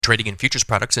Trading in futures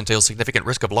products entails significant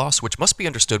risk of loss, which must be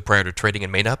understood prior to trading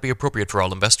and may not be appropriate for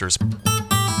all investors.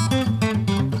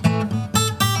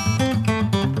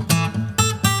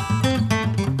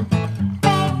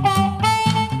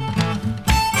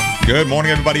 Good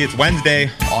morning, everybody. It's Wednesday,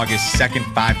 August 2nd,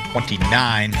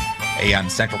 5:29 a.m.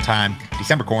 Central Time.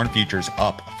 December corn futures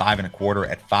up 5 1/4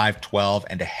 at 512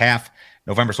 1/2.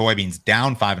 November soybeans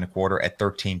down 5 1/4 at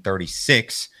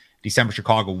 1336. December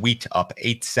Chicago wheat up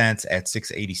 8 cents at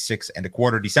 686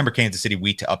 1/4. December Kansas City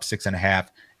wheat up 6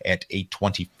 1/2 at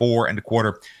 824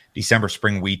 1/4. December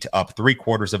spring wheat up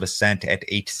 3/4 cent at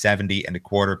 870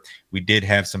 1/4. We did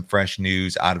have some fresh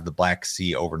news out of the Black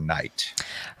Sea overnight.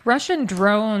 Russian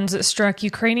drones struck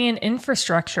Ukrainian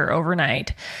infrastructure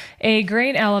overnight. A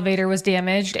grain elevator was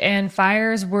damaged and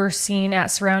fires were seen at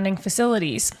surrounding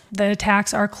facilities. The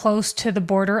attacks are close to the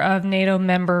border of NATO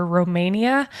member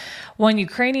Romania. One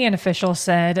Ukrainian official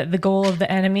said the goal of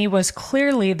the enemy was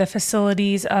clearly the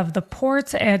facilities of the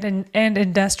ports and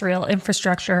industrial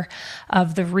infrastructure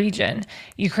of the region.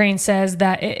 Ukraine says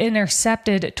that it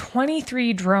intercepted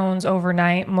 23 drones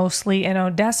overnight, mostly in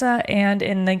Odessa and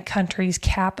in the country's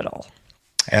capital.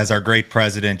 As our great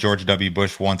president, George W.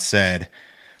 Bush, once said,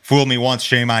 "Fool me once,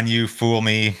 shame on you. Fool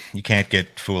me, you can't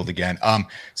get fooled again."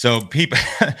 So people,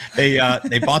 they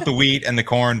bought the wheat and the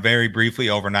corn very briefly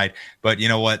overnight. But you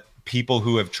know what? People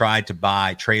who have tried to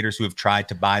buy, traders who have tried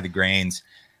to buy the grains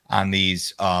on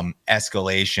these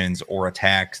escalations or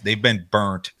attacks, they've been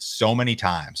burnt so many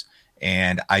times.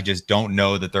 And I just don't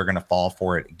know that they're going to fall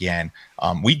for it again.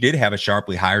 We did have a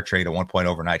sharply higher trade at one point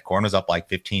overnight. Corn was up like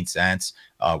 15 cents.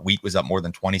 Wheat was up more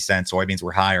than 20 cents. Soybeans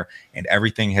were higher, and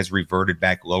everything has reverted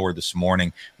back lower this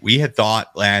morning. We had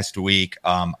thought last week,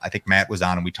 I think Matt was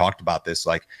on and we talked about this,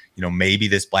 like, maybe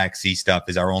this Black Sea stuff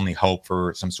is our only hope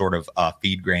for some sort of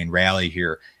feed grain rally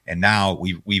here. And now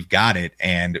we've got it,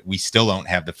 and we still don't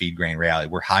have the feed grain rally.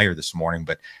 We're higher this morning,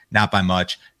 but not by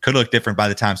much. Could look different by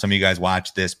the time some of you guys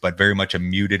watch this, but very much a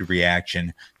muted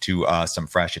reaction to some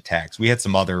fresh attacks. We had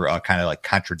some other kind of like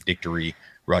contradictory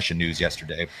Russian news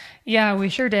yesterday. Yeah, we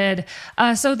sure did.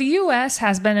 So the U.S.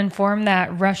 has been informed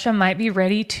that Russia might be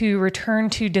ready to return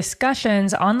to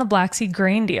discussions on the Black Sea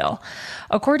grain deal.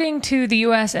 According to the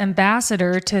U.S.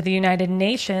 ambassador to the United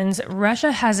Nations,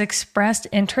 Russia has expressed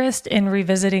interest in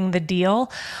revisiting the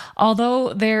deal,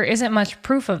 although there isn't much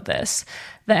proof of this.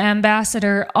 The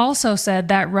ambassador also said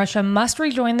that Russia must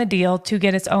rejoin the deal to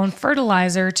get its own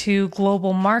fertilizer to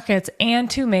global markets and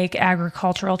to make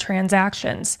agricultural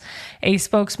transactions. A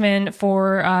spokesman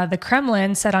for the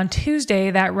Kremlin said on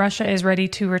Tuesday that Russia is ready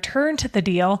to return to the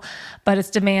deal, but its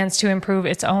demands to improve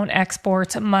its own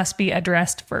exports must be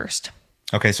addressed first.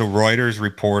 Okay, so Reuters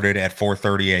reported at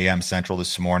 4:30 a.m. Central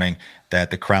this morning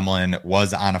that the Kremlin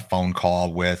was on a phone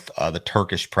call with the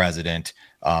Turkish president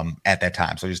at that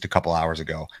time, so just a couple hours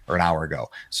ago or an hour ago.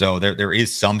 So there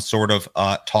is some sort of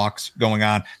talks going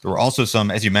on. There were also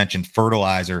some, as you mentioned,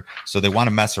 fertilizer. So they want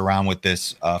to mess around with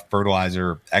this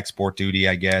fertilizer export duty,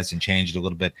 I guess, and change it a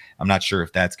little bit. I'm not sure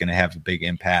if that's going to have a big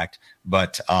impact,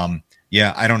 but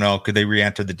yeah, I don't know. Could they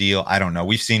re-enter the deal? I don't know.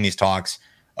 We've seen these talks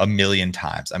a million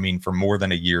times. I mean, for more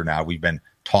than a year now, we've been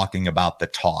talking about the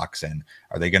talks, and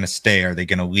are they going to stay? Are they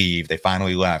going to leave? They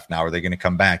finally left. Now, are they going to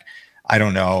come back? I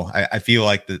don't know. I feel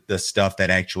like the stuff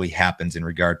that actually happens in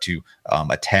regard to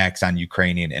attacks on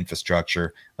Ukrainian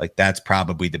infrastructure, like that's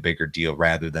probably the bigger deal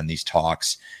rather than these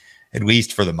talks, at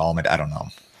least for the moment. I don't know.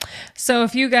 So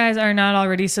if you guys are not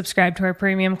already subscribed to our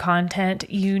premium content,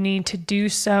 you need to do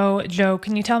so. Joe,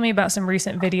 can you tell me about some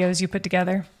recent videos you put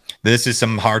together? This is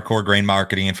some hardcore grain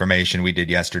marketing information we did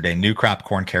yesterday. New crop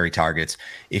corn carry targets.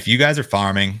 If you guys are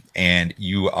farming and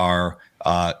you are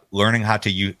learning how to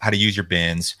use your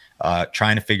bins,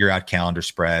 trying to figure out calendar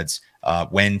spreads,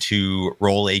 when to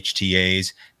roll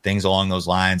HTAs, things along those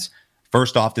lines.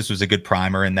 First off, this was a good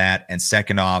primer in that. And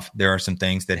second off, there are some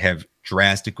things that have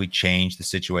drastically changed the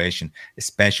situation,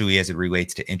 especially as it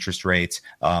relates to interest rates.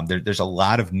 There's a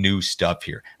lot of new stuff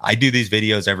here. I do these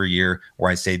videos every year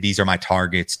where I say these are my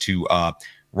targets to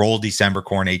roll December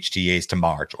corn HTAs to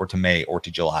March or to May or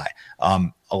to July.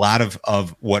 A lot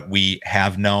of what we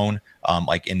have known,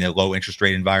 like in the low interest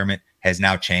rate environment, has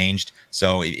now changed.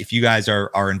 So if you guys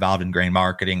are involved in grain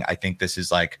marketing, I think this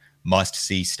is like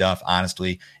must-see stuff,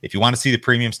 honestly. If you want to see the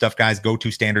premium stuff, guys, go to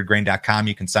standardgrain.com.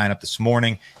 You can sign up this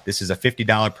morning. This is a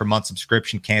 $50 per month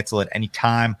subscription. Cancel at any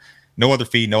time. No other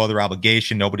fee, no other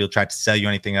obligation. Nobody will try to sell you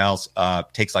anything else.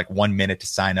 Takes like 1 minute to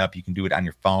sign up. You can do it on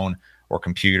your phone or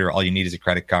computer. All you need is a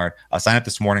credit card. Sign up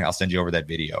this morning. I'll send you over that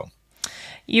video.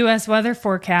 U.S. weather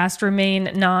forecasts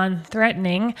remain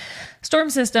non-threatening. Storm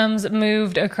systems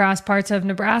moved across parts of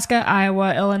Nebraska,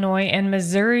 Iowa, Illinois, and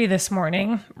Missouri this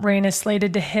morning. Rain is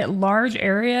slated to hit large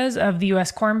areas of the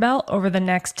U.S. Corn Belt over the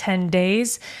next 10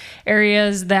 days.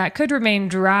 Areas that could remain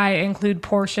dry include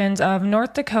portions of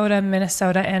North Dakota,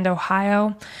 Minnesota, and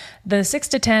Ohio. The 6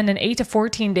 to 10 and 8 to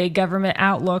 14 day government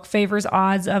outlook favors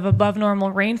odds of above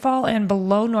normal rainfall and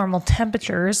below normal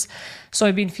temperatures.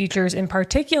 Soybean futures in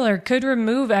particular could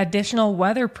remove additional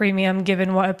weather premium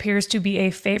given what appears to be a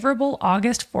favorable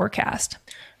August forecast.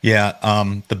 Yeah,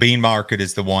 the bean market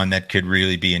is the one that could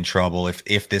really be in trouble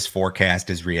if this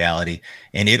forecast is reality.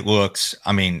 And it looks,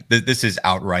 this is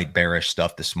outright bearish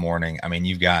stuff this morning.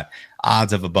 You've got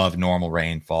odds of above normal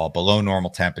rainfall, below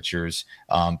normal temperatures.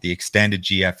 The extended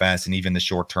GFS and even the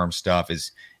short-term stuff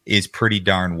is pretty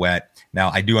darn wet.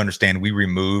 Now, I do understand we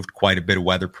removed quite a bit of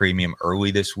weather premium early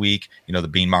this week. The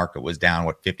bean market was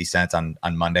down, 50 cents on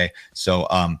Monday. So,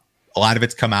 a lot of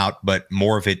it's come out, but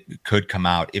more of it could come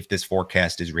out if this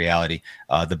forecast is reality.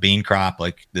 The bean crop,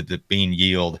 like the bean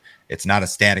yield, it's not a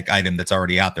static item that's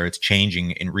already out there. It's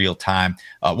changing in real time.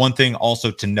 One thing also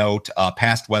to note,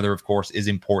 past weather, of course, is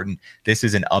important. This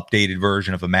is an updated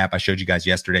version of a map I showed you guys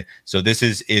yesterday. So this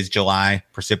is July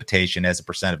precipitation as a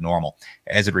percent of normal.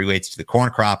 As it relates to the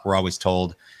corn crop, we're always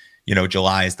told,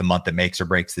 July is the month that makes or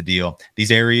breaks the deal.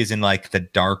 These areas in like the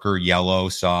darker yellow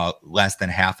saw less than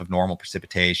half of normal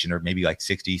precipitation, or maybe like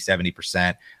 60,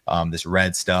 70%. This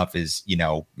red stuff is,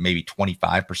 maybe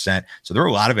 25%. So there were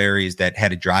a lot of areas that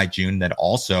had a dry June that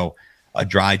also a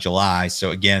dry July.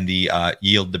 So again, the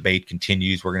yield debate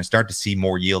continues. We're going to start to see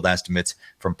more yield estimates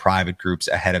from private groups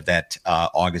ahead of that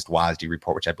August WASDE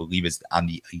report, which I believe is on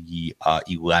the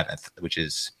 11th, which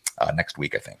is next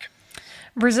week, I think.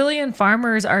 Brazilian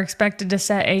farmers are expected to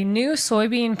set a new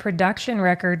soybean production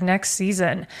record next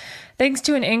season. Thanks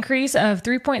to an increase of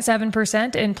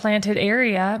 3.7% in planted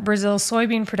area, Brazil's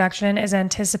soybean production is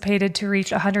anticipated to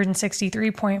reach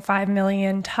 163.5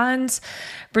 million tons.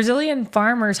 Brazilian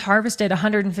farmers harvested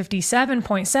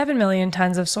 157.7 million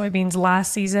tons of soybeans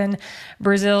last season.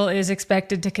 Brazil is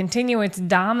expected to continue its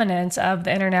dominance of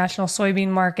the international soybean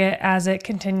market as it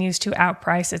continues to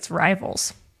outprice its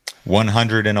rivals.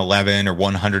 111 or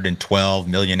 112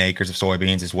 million acres of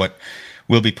soybeans is what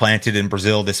will be planted in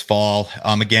Brazil this fall.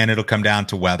 Again, it'll come down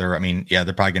to weather. They're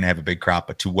probably going to have a big crop,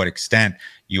 but to what extent?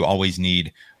 You always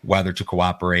need weather to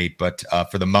cooperate. But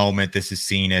for the moment, this is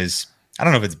seen as, I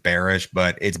don't know if it's bearish,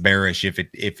 but it's bearish if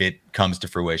it comes to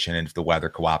fruition and if the weather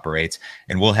cooperates.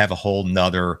 And we'll have a whole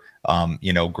nother,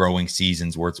 growing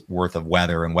season's worth of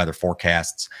weather and weather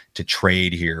forecasts to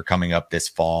trade here coming up this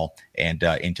fall and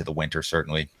into the winter,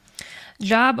 certainly.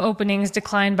 Job openings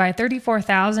declined by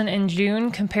 34,000 in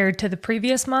June compared to the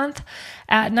previous month.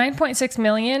 At 9.6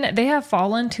 million, they have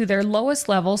fallen to their lowest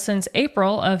level since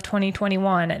April of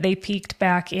 2021. They peaked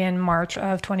back in March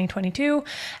of 2022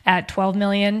 at 12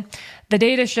 million. The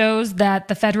data shows that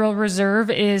the Federal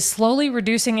Reserve is slowly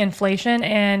reducing inflation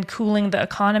and cooling the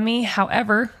economy.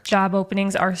 However, job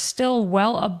openings are still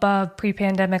well above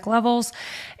pre-pandemic levels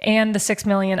and the 6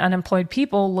 million unemployed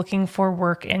people looking for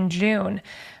work in June.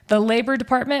 The Labor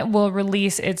Department will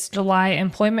release its July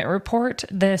employment report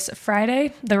this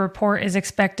Friday. The report is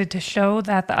expected to show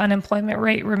that the unemployment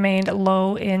rate remained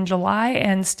low in July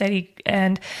and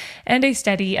a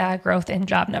steady growth in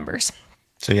job numbers.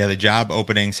 So yeah, the job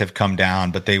openings have come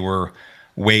down, but they were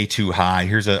way too high.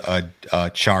 Here's a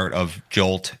chart of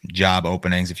JOLT job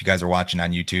openings. If you guys are watching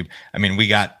on YouTube, we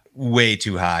got way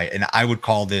too high, and I would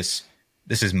call this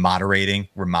is moderating.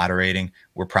 We're moderating.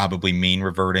 We're probably mean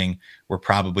reverting. We're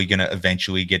probably going to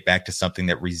eventually get back to something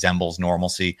that resembles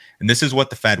normalcy. And this is what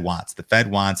the Fed wants. The Fed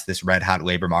wants this red hot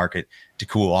labor market to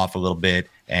cool off a little bit.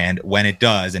 And when it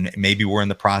does, and maybe we're in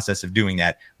the process of doing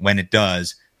that, when it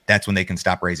does, that's when they can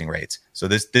stop raising rates. So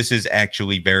this is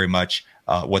actually very much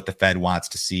what the Fed wants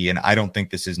to see. And I don't think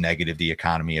this is negative the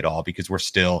economy at all, because we're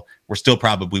still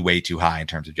probably way too high in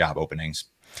terms of job openings.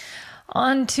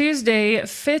 On Tuesday,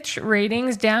 Fitch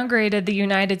Ratings downgraded the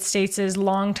United States'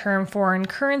 long-term foreign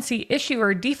currency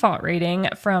issuer default rating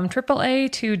from AAA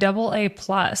to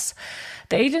AA+.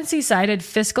 The agency cited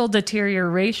fiscal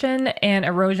deterioration and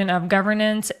erosion of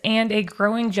governance and a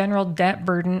growing general debt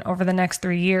burden over the next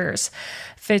 3 years.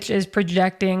 Fitch is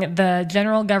projecting the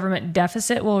general government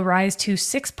deficit will rise to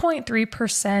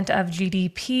 6.3% of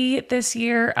GDP this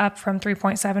year, up from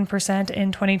 3.7%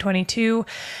 in 2022.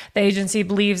 The agency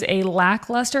believes a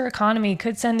lackluster economy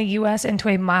could send the U.S. into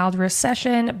a mild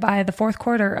recession by the fourth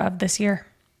quarter of this year.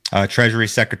 Treasury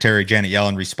Secretary Janet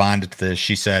Yellen responded to this.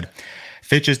 She said,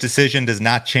 Fitch's decision does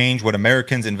not change what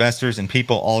Americans, investors, and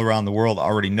people all around the world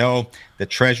already know, that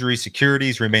Treasury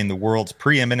securities remain the world's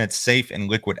preeminent safe and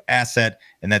liquid asset,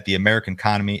 and that the American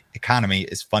economy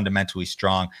is fundamentally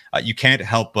strong. You can't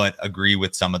help but agree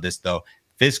with some of this, though.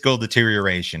 Fiscal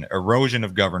deterioration, erosion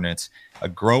of governance, a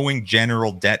growing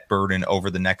general debt burden over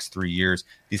the next 3 years.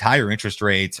 These higher interest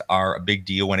rates are a big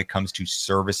deal when it comes to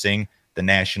servicing the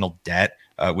national debt,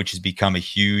 which has become a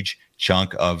huge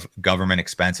chunk of government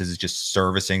expenses, is just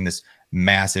servicing this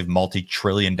massive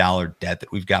multi-trillion-dollar debt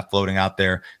that we've got floating out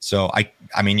there. So I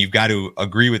mean, you've got to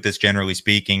agree with this generally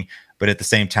speaking, but at the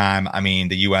same time, I mean,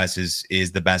 the U.S.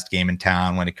 is the best game in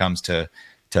town when it comes to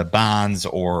bonds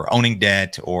or owning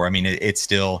debt, or I mean, it's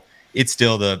still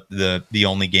the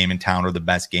only game in town or the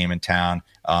best game in town.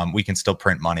 We can still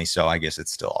print money, so I guess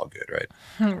it's still all good, right?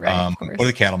 Right. What did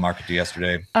the cattle market do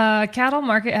yesterday? Cattle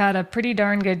market had a pretty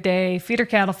darn good day. Feeder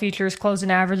cattle futures closed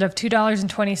an average of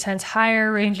 $2.20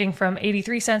 higher, ranging from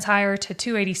 83 cents higher to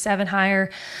 287 higher.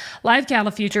 Live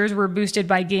cattle futures were boosted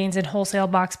by gains in wholesale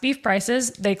box beef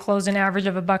prices. They closed an average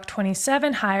of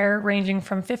 $1.27 higher, ranging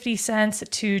from 50 cents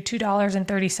to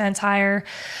 $2.30 higher.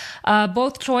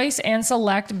 Both choice and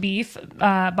select beef,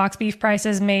 box beef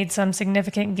prices made some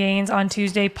significant gains on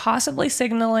Tuesday, possibly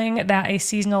signaling that a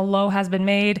seasonal low has been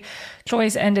made.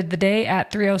 Choice ended the day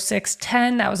at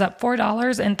 $306.10. That was up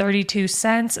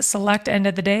 $4.32. Select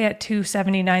ended the day at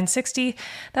 $279.60.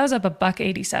 That was up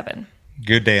 $1.87.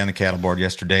 Good day on the cattle board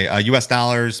yesterday. U.S.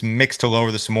 dollars mixed to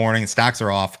lower this morning. Stocks are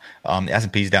off. The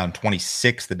S&P is down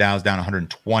 26. The Dow's down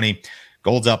 120.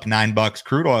 Gold's up $9.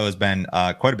 Crude oil has been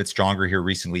quite a bit stronger here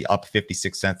recently, up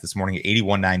 56 cents this morning,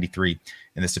 81.93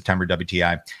 in the September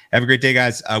WTI. Have a great day,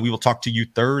 guys. We will talk to you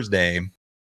Thursday.